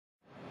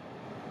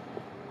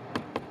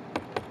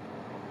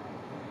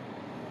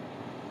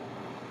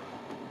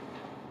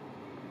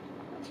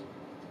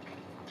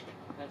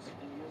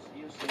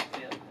yours is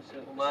fair.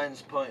 Well,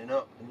 mine's pointing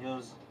up and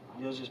yours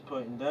is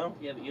pointing down.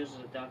 Yeah, but yours is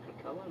a darker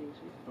colour, you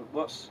see.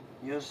 But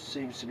yours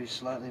seems to be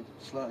slightly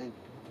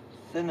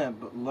thinner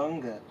but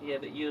longer. Yeah,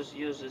 but yours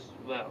is,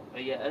 well,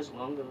 yeah, it is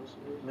longer.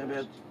 Maybe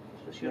I'd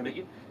sure, but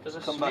there's a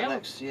come smell back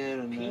next year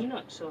and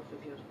peanuts off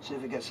of yours. see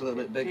if it gets a little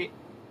bit big.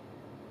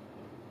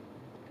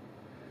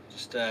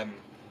 Just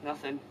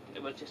Nothing.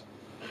 It was just.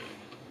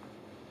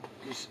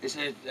 It's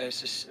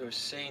a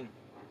scene.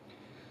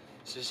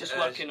 Just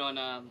working on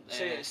a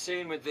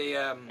scene with the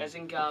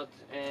Isengard.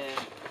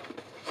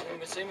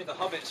 Scene with the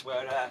hobbits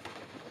where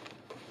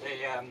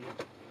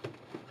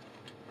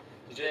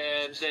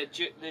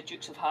the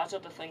Dukes of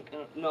Hazard, I think.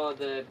 No,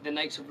 the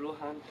Knights of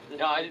Rohan.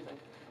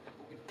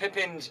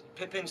 Pippin's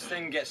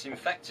thing gets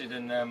infected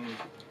and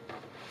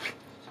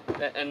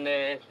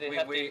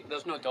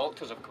there's no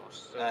doctors, of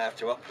course. So I have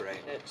to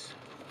operate.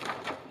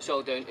 It's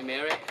all down to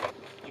Mary.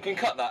 You can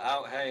cut that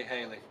out, hey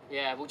Hayley.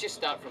 Yeah, we'll just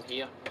start from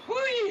here.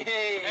 Whee!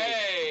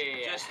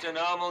 Hey! Just a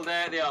normal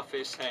day at the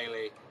office,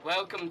 Hayley.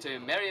 Welcome to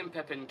Merry and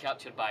Pippin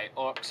captured by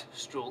orcs /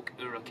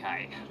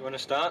 Urukai. Do you want to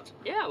start?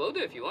 Yeah, I will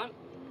do if you want.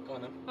 Go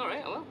on then.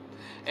 Alright, I will.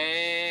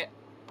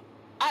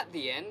 At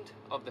the end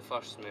of the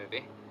first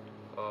movie,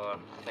 or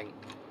I think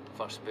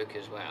first book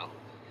as well,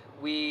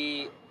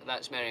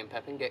 that's Merry and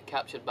Pippin, get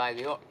captured by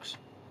the orcs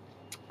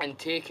and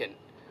taken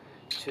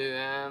to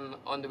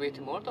on the way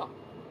to Mordor.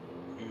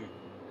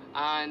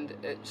 And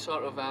it's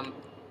sort of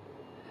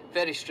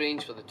very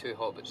strange for the two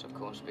hobbits, of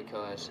course,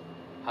 because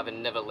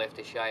having never left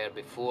the Shire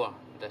before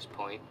this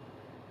point,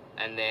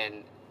 and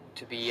then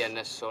to be in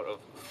this sort of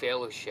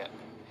fellowship,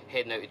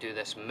 heading out to do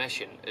this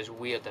mission is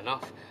weird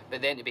enough, but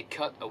then to be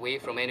cut away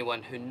from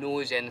anyone who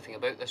knows anything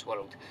about this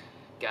world,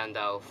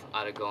 Gandalf,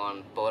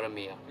 Aragorn,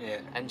 Boromir,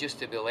 and just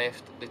to be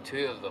left, the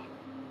two of them,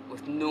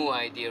 with no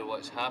idea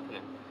what's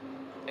happening.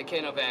 It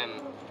kind of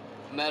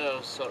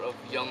mirrors sort of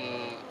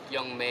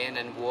young men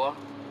in war,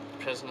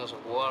 prisoners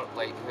of war,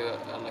 like who are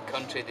in a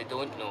country they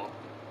don't know,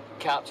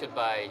 captured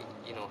by,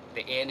 you know,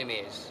 the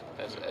enemies,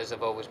 as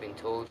I've always been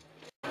told.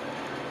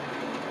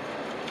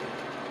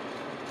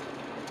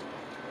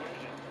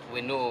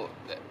 We know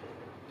that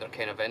they're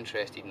kind of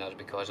interested in us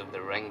because of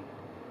the ring,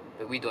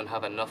 but we don't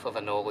have enough of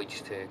a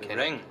knowledge to The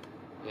ring?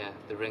 Yeah,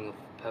 the ring of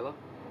power.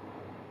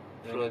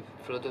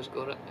 Frodo's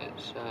got it.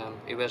 It's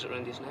he wears it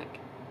around his neck.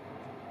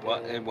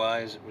 What?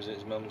 Was it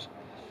his mum's?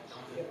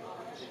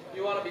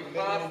 You want to be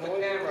part of the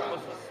camera.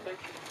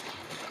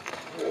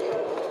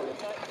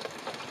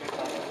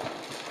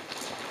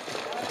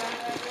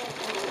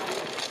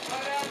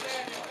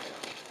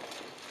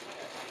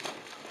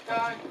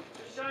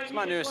 It's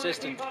my new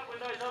assistant.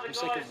 I'm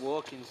sick of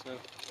walking, so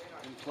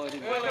I employed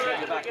him to take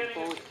me back and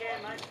forward.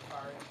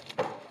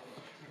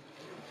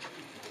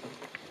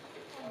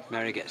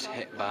 Mary gets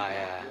hit by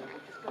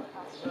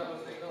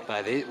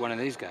one of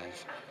these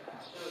guys.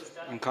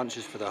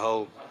 Unconscious for the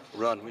whole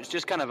run, which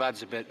just kind of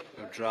adds a bit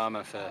of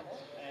drama for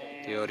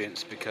the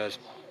audience because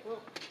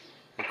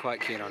they're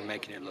quite keen on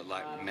making it look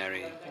like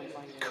Mary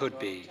could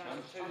be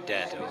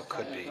dead or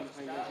could be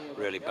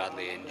really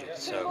badly injured.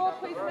 So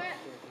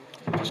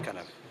it just kind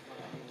of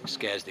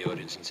scares the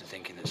audience into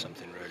thinking that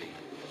something really,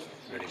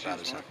 really bad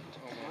has happened.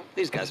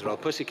 These guys are all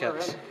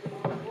pussycats.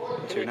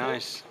 Too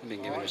nice. They've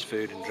been giving us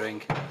food and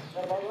drink,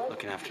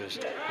 looking after us.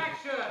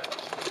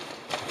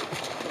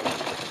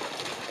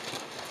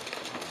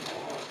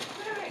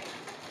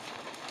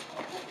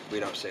 We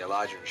don't see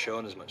Elijah and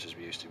Sean as much as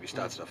we used to. We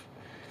started off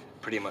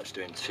pretty much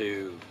doing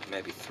 2,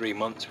 maybe 3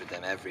 months with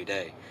them every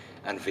day.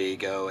 And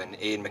Vigo and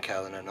Ian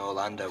McKellen and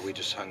Orlando, we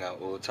just hung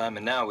out all the time.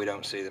 And now we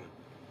don't see them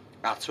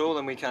at all,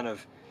 and we kind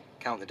of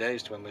count the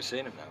days to when we're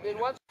seeing them now. You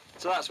know?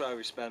 So that's why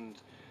we spend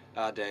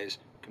our days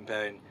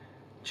comparing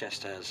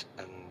chest hairs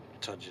and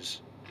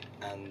Todgers.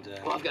 And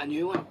Well, I've got a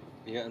new one.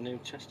 You got a new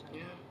chest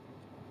hair?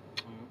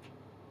 Yeah.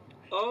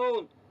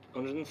 Oh,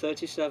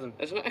 137.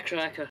 Isn't it a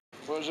cracker?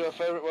 What was your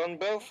favourite one,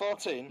 Bill?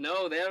 14?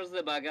 No, there's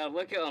the bugger.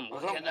 Look at him.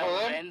 Look at the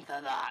length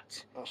of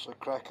that. That's a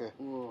cracker.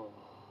 Whoa.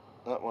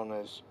 That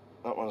one's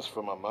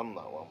for my mum,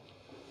 that one.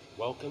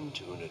 Welcome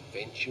to an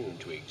adventure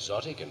into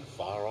exotic and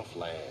far-off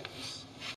lands.